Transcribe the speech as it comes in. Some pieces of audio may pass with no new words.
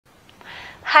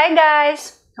Hi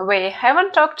guys! We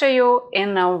haven't talked to you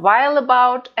in a while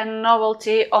about a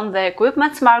novelty on the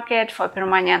equipment market for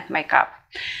permanent makeup.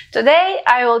 Today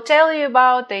I will tell you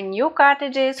about the new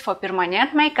cartridges for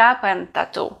permanent makeup and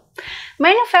tattoo.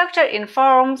 Manufacturer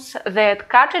informs that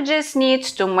cartridges need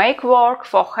to make work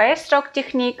for hairstroke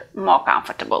technique more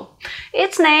comfortable.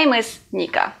 Its name is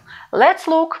Nika. Let's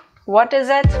look. What is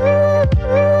it?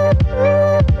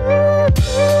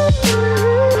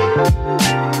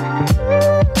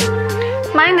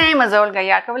 My name is Olga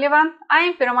Yakovleva. I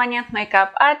am permanent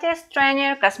makeup artist,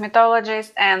 trainer,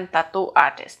 cosmetologist and tattoo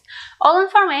artist. All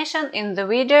information in the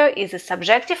video is a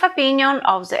subjective opinion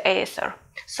of the author.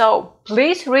 So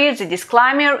please read the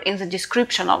disclaimer in the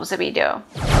description of the video.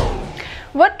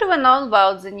 What do we know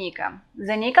about the Nika?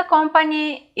 The Nika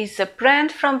company is a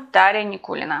brand from Darya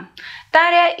Nikulina.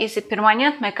 Darya is a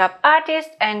permanent makeup artist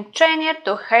and trainer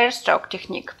to hairstroke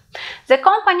technique. The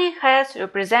company has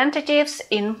representatives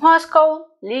in Moscow,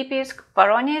 Lipetsk,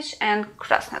 Voronezh and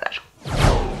Krasnodar.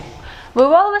 We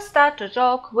always start to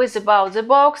talk with about the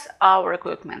box, our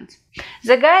equipment.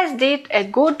 The guys did a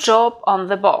good job on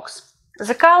the box.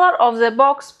 The color of the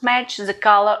box matches the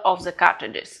color of the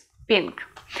cartridges, pink.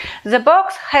 The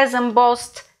box has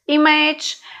embossed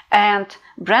image and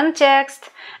brand text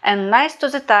and nice to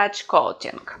the touch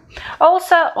coating.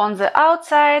 Also on the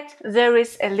outside there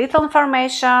is a little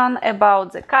information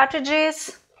about the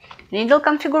cartridges, needle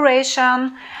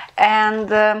configuration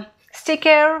and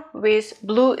sticker with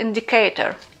blue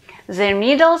indicator. The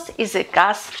needles is a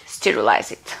gas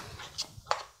sterilized.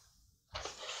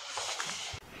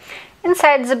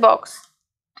 Inside the box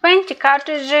 20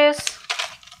 cartridges,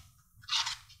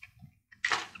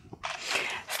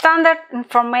 standard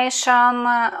information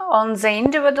on the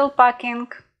individual packing,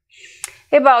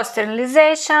 about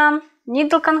sterilization,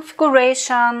 needle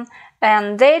configuration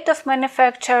and date of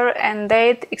manufacture and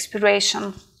date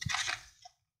expiration.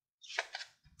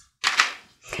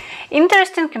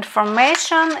 Interesting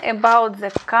information about the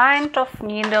kind of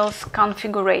needles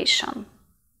configuration.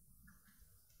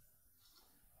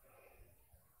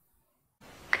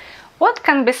 What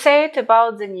can be said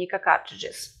about the Nika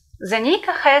cartridges? The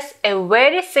Nika has a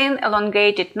very thin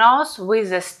elongated nose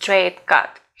with a straight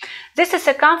cut. This is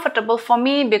comfortable for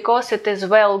me because it is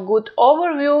good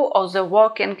overview of the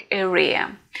working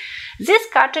area. These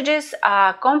cartridges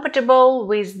are compatible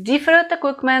with different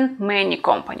equipment many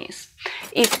companies.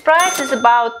 Its price is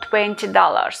about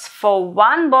 $20 for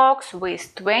one box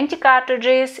with 20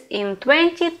 cartridges in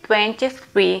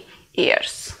 20-23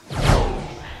 years.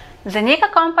 The Nika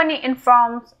company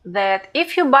informs that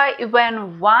if you buy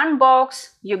even one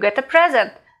box, you get a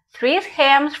present, 3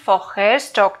 hems for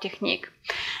hairstroke technique.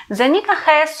 The Nika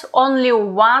has only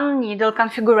one needle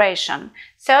configuration,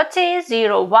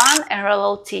 30-01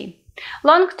 RLLT.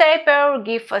 Long taper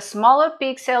give a smaller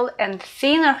pixel and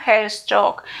thinner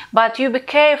hairstroke, but you be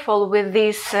careful with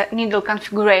this needle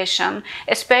configuration,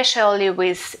 especially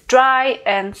with dry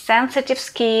and sensitive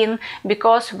skin,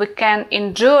 because we can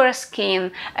injure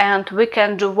skin and we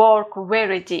can do work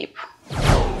very deep.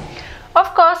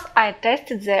 Of course, I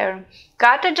tested there.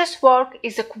 Cartridges work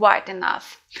is quite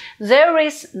enough. There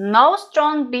is no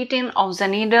strong beating of the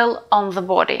needle on the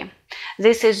body.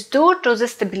 This is due to the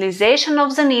stabilization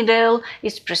of the needle,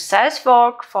 its precise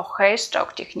work for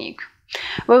hairstroke technique.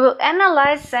 We will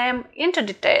analyze them into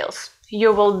details.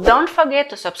 Don't forget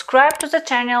to subscribe to the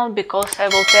channel because I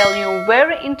will tell you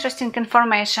very interesting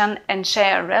information and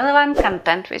share relevant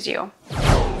content with you.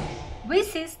 We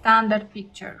see standard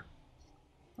picture.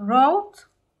 Rolled,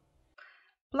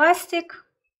 plastic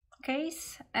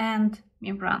case and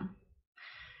membrane.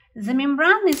 The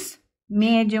membrane is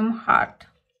medium hard.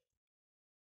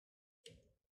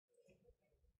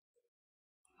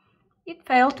 It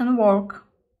failed in work.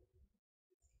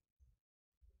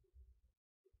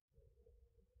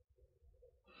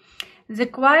 The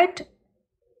quite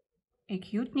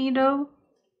acute needle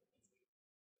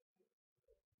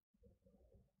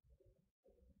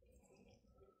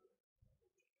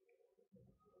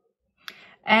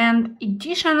and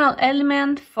additional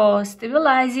element for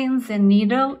stabilizing the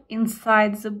needle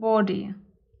inside the body.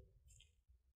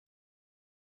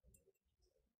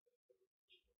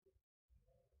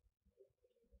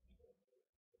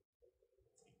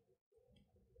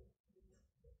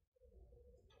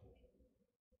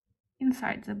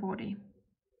 Inside the body.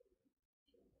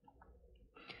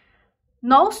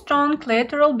 No strong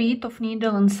lateral beat of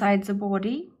needle inside the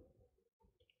body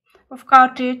of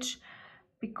cartridge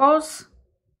because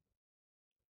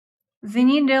the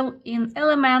needle in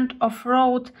element of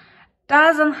rod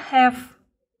doesn't have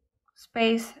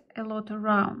space a lot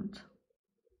around.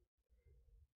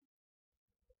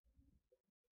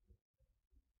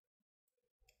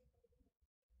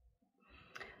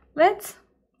 Let's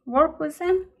work with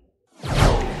them.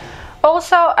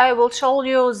 Also, I will show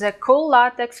you the cool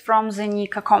latex from the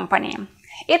Nika company.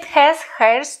 It has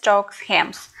hairstroke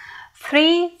hems,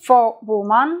 3 for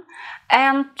women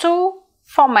and 2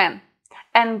 for men,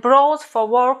 and brows for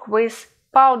work with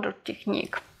powder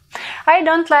technique. I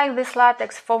don't like this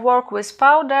latex for work with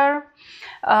powder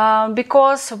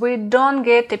because we don't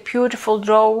get a beautiful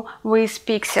draw with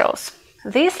pixels.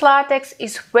 This latex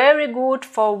is very good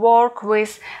for work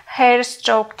with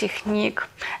hairstroke technique.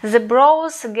 The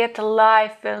brows get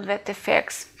live velvet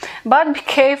effects. But be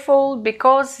careful,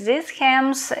 because these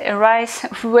hems rise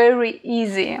very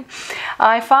easy.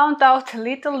 I found out a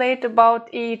little late about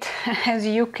it, as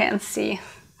you can see.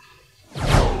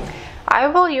 I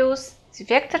will use the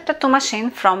vector tattoo machine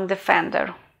from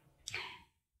Defender.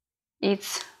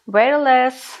 It's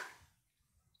wireless,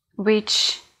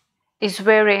 which is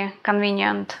very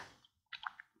convenient.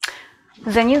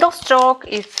 The needle stroke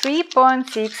is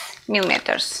 3.6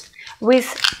 millimeters.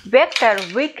 With vector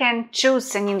we can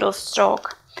choose the needle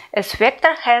stroke, as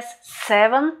vector has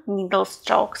 7 needle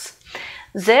strokes.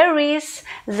 There is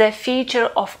the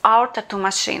feature of our tattoo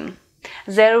machine.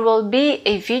 There will be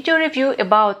a video review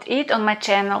about it on my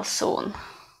channel soon.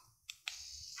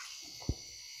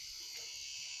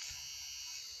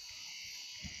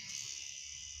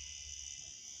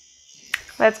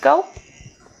 Let's go.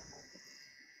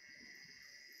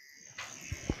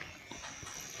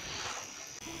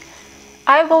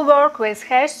 I will work with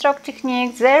hairstroke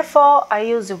technique, therefore I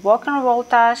use the working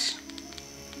voltage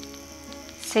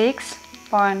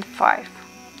 6.5.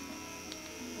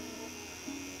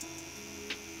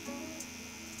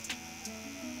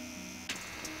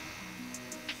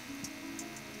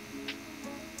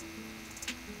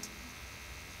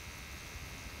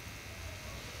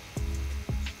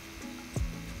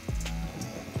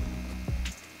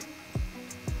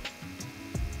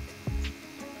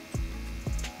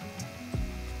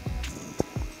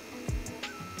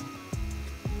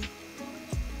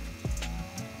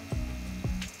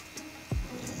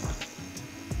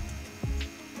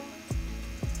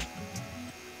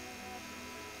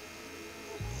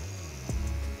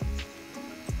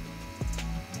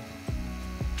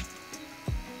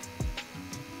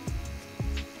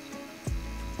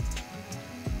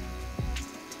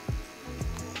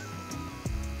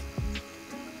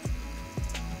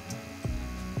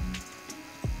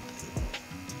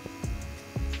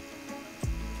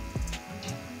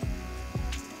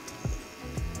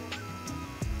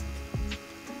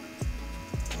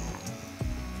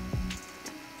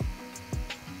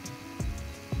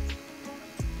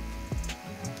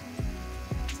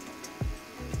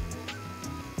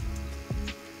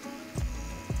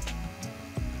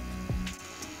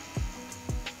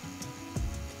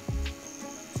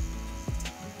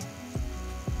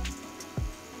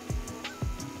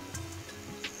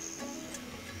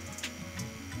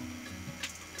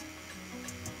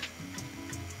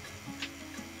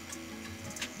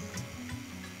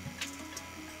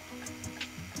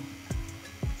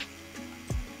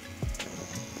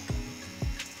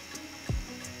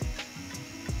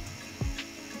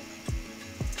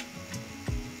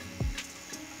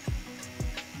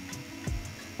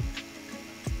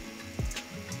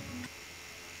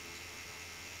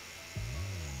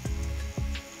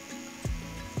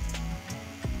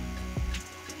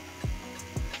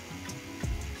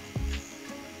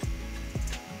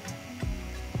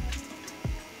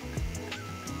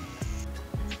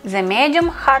 The medium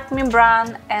hard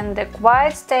membrane and the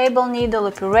quite stable needle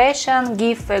operation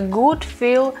give a good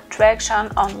feel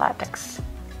traction on latex.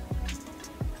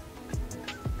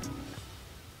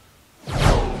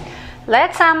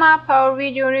 Let's sum up our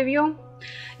video review.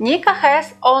 Nika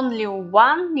has only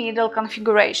one needle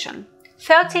configuration,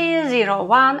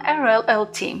 3001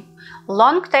 RLLT.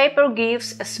 Long taper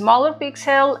gives a smaller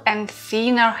pixel and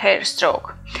thinner hair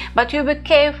stroke. But you be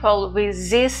careful with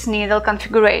this needle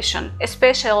configuration,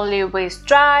 especially with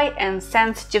dry and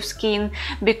sensitive skin,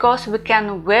 because we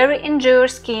can very injure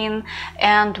skin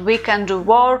and we can do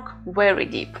work very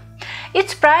deep.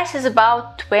 Its price is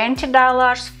about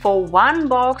 $20 for one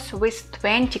box with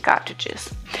 20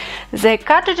 cartridges. The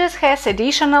cartridges has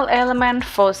additional element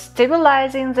for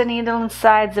stabilizing the needle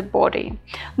inside the body.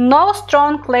 No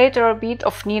strong lateral bit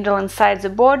of needle inside the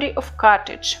body of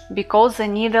cartridge, because the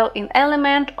needle in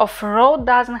element of rod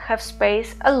doesn't have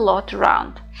space a lot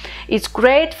around. It's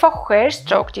great for hair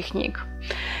stroke technique.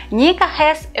 Nika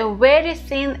has a very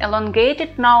thin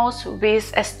elongated nose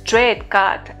with a straight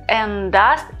cut and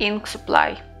dust ink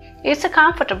supply. It's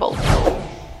comfortable.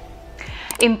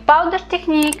 In powder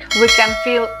technique we can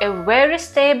feel a very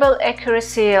stable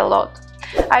accuracy a lot.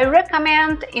 I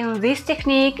recommend in this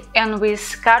technique and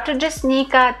with cartridges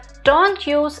Nika, don't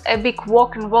use a big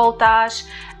walking voltage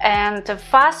and a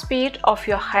fast speed of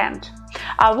your hand.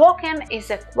 Our walking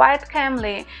is quite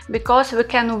calmly because we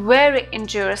can very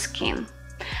injure skin.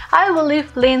 I will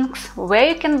leave links where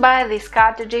you can buy these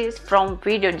cartridges from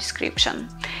video description.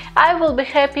 I will be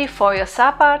happy for your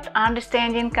support,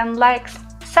 understanding and likes.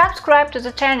 Subscribe to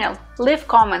the channel, leave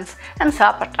comments and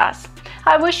support us.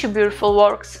 I wish you beautiful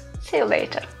works. See you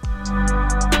later.